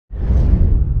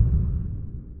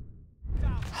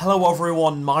Hello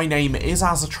everyone, my name is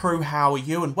AZZATRU, how are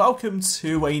you, and welcome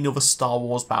to another Star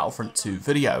Wars Battlefront 2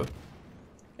 video.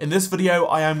 In this video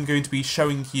I am going to be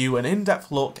showing you an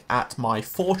in-depth look at my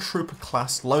 4 trooper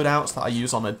class loadouts that I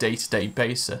use on a day-to-day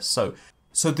basis. So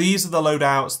these are the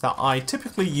loadouts that I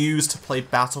typically use to play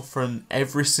Battlefront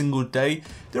every single day.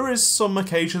 There is some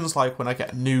occasions, like when I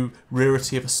get a new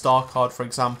rarity of a star card, for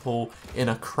example, in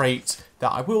a crate,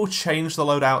 that I will change the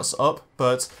loadouts up,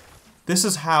 but this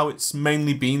is how it's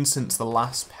mainly been since the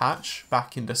last patch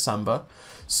back in December.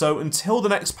 So until the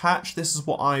next patch, this is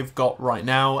what I've got right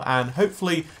now, and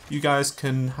hopefully you guys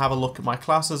can have a look at my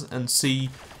classes and see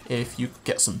if you could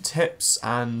get some tips,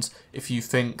 and if you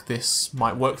think this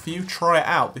might work for you, try it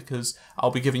out, because I'll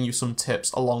be giving you some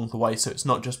tips along the way. So it's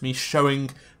not just me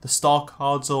showing the star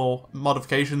cards or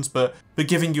modifications, but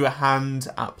giving you a hand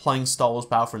at playing Star Wars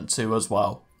Battlefront 2 as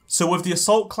well. So with the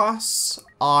Assault class,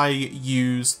 I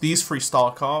use these 3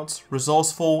 star cards: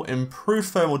 Resourceful, Improved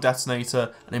Thermal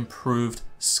Detonator, and Improved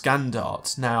Scan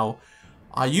Dart. Now,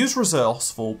 I use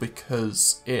Resourceful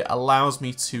because it allows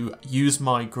me to use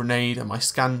my grenade and my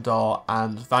Scan Dart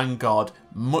and Vanguard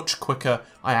much quicker.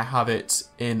 I have it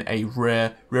in a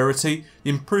rare rarity.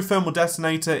 The Improved Thermal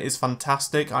Detonator is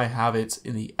fantastic. I have it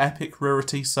in the Epic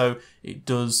rarity, so it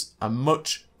does a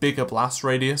much bigger blast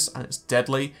radius and it's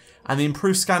deadly. And the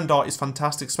Improved Scan Dart is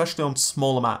fantastic, especially on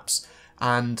smaller maps.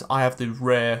 And I have the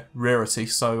rare rarity,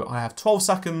 so I have 12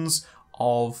 seconds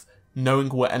of knowing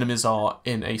where enemies are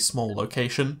in a small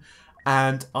location.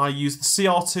 And I use the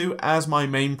CR2 as my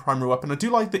main primary weapon. I do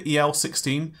like the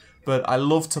EL16, but I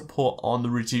love to put on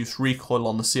the reduced recoil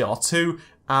on the CR2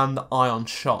 and the ion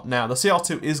shot. Now, the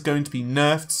CR2 is going to be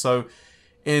nerfed, so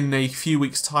in a few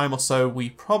weeks time or so we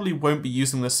probably won't be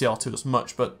using the CR2 as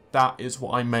much, but that is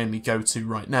what I mainly go to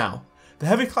right now. The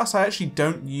heavy class I actually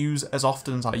don't use as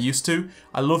often as I used to.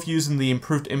 I love using the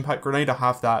Improved Impact Grenade. I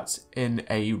have that in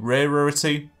a rare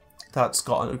rarity that's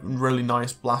got a really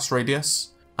nice blast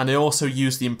radius. And I also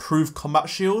use the Improved Combat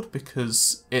Shield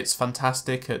because it's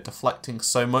fantastic at deflecting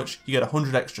so much. You get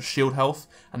 100 extra shield health,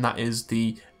 and that is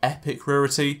the Epic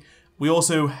rarity. We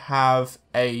also have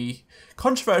a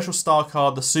controversial star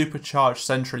card, the Supercharged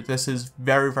Sentry. This is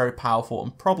very, very powerful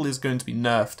and probably is going to be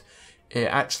nerfed. It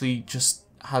actually just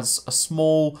has a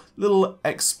small little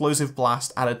explosive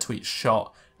blast added to each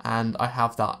shot, and I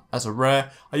have that as a rare.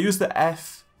 I use the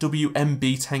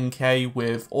FWMB-10K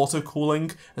with auto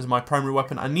cooling as my primary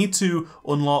weapon. I need to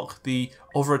unlock the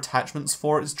other attachments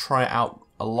for it to try it out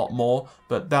a lot more,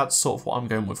 but that's sort of what I'm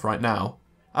going with right now.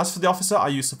 As for the officer, I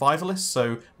use Survivalist,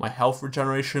 so my health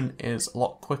regeneration is a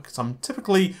lot quicker. So I'm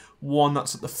typically one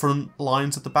that's at the front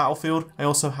lines of the battlefield. I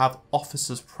also have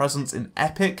Officer's Presence in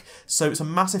Epic, so it's a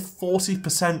massive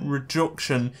 40%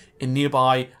 reduction in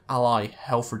nearby ally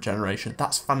health regeneration.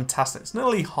 That's fantastic. It's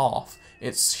nearly half.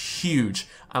 It's huge,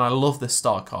 and I love this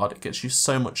star card. It gets you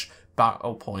so much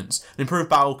battle points. Improved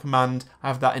Battle Command, I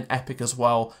have that in Epic as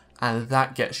well, and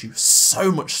that gets you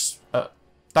so much.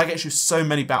 That gets you so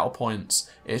many battle points.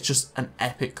 It's just an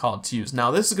epic card to use.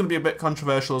 Now, this is going to be a bit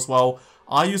controversial as well.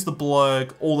 I use the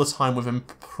Blurg all the time with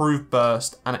Improved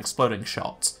Burst and Exploding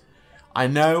Shot. I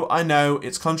know,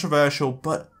 it's controversial,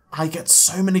 but I get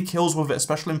so many kills with it,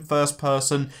 especially in first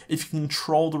person. If you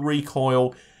control the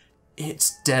recoil,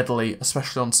 it's deadly,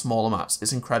 especially on smaller maps.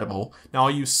 It's incredible. Now,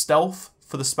 I use Stealth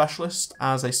for the Specialist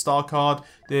as a star card.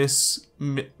 This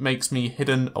makes me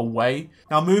hidden away.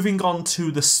 Now, moving on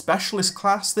to the Specialist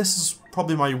class, this is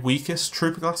probably my weakest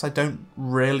trooper class. I don't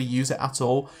really use it at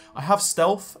all. I have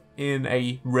Stealth in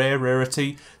a rare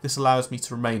rarity. This allows me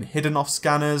to remain hidden off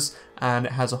scanners, and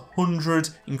it has 100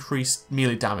 increased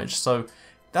melee damage, so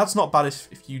that's not bad if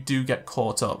you do get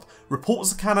caught up.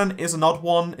 Reports the Cannon is an odd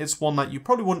one. It's one that you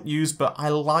probably wouldn't use, but I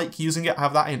like using it. I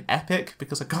have that in Epic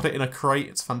because I got it in a crate.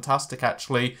 It's fantastic,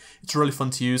 actually. It's really fun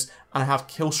to use. And I have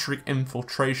Killstreak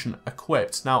Infiltration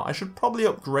equipped. Now, I should probably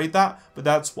upgrade that, but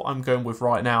that's what I'm going with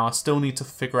right now. I still need to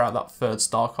figure out that 3rd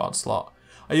star card slot.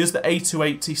 I use the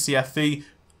A28 TCFV.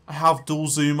 I have dual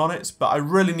zoom on it, but I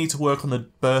really need to work on the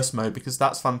burst mode because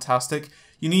that's fantastic.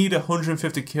 You need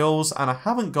 150 kills, and I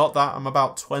haven't got that. I'm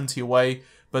about 20 away,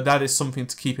 but that is something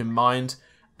to keep in mind.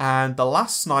 And the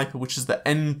last sniper, which is the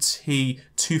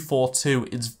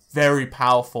NT242, is very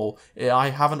powerful.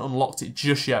 I haven't unlocked it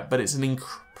just yet, but it's an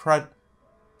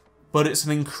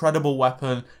incredible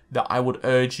weapon that I would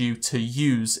urge you to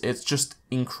use. It's just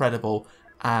incredible,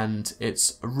 and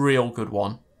it's a real good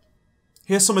one.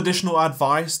 Here's some additional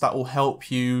advice that will help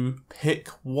you pick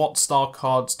what star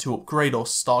cards to upgrade or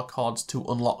star cards to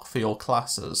unlock for your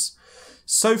classes.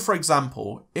 So for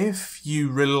example, if you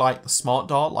really like the Smart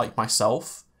Dart like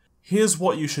myself, here's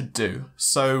what you should do.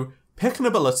 So Pick an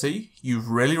ability you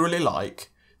really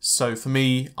like. So for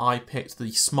me, I picked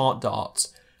the Smart Dart.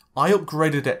 I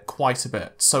upgraded it quite a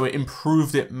bit, so it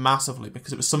improved it massively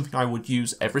because it was something I would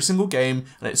use every single game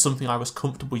and it's something I was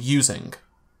comfortable using.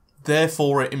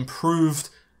 Therefore, it improved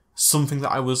something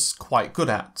that I was quite good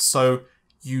at, so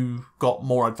you got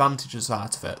more advantages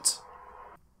out of it.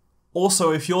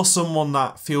 Also, if you're someone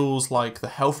that feels like the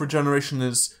health regeneration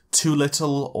is too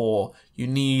little or you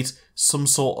need some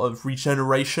sort of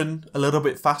regeneration a little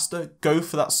bit faster, go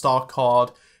for that star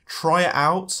card, try it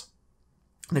out.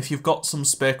 And if you've got some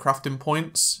spare crafting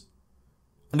points,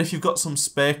 and if you've got some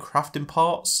spare crafting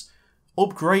parts,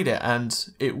 upgrade it and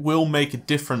it will make a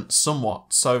difference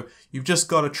somewhat. So you've just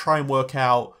got to try and work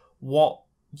out what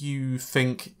you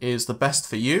think is the best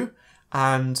for you.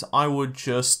 And I would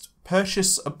just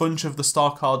purchase a bunch of the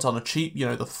star cards on a cheap, you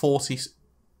know, the 40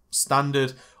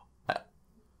 standard,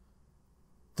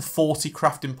 the 40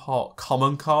 crafting part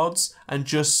common cards, and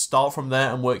just start from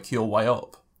there and work your way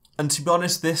up. And to be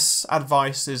honest, this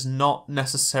advice is not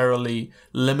necessarily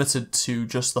limited to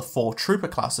just the 4 trooper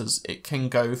classes. It can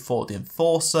go for the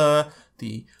Enforcer,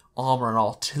 the Armor and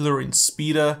Artillery and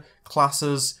Speeder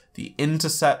classes, the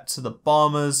Intercept, the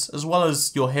Bombers, as well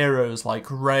as your heroes like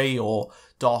Rey or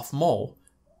Darth Maul.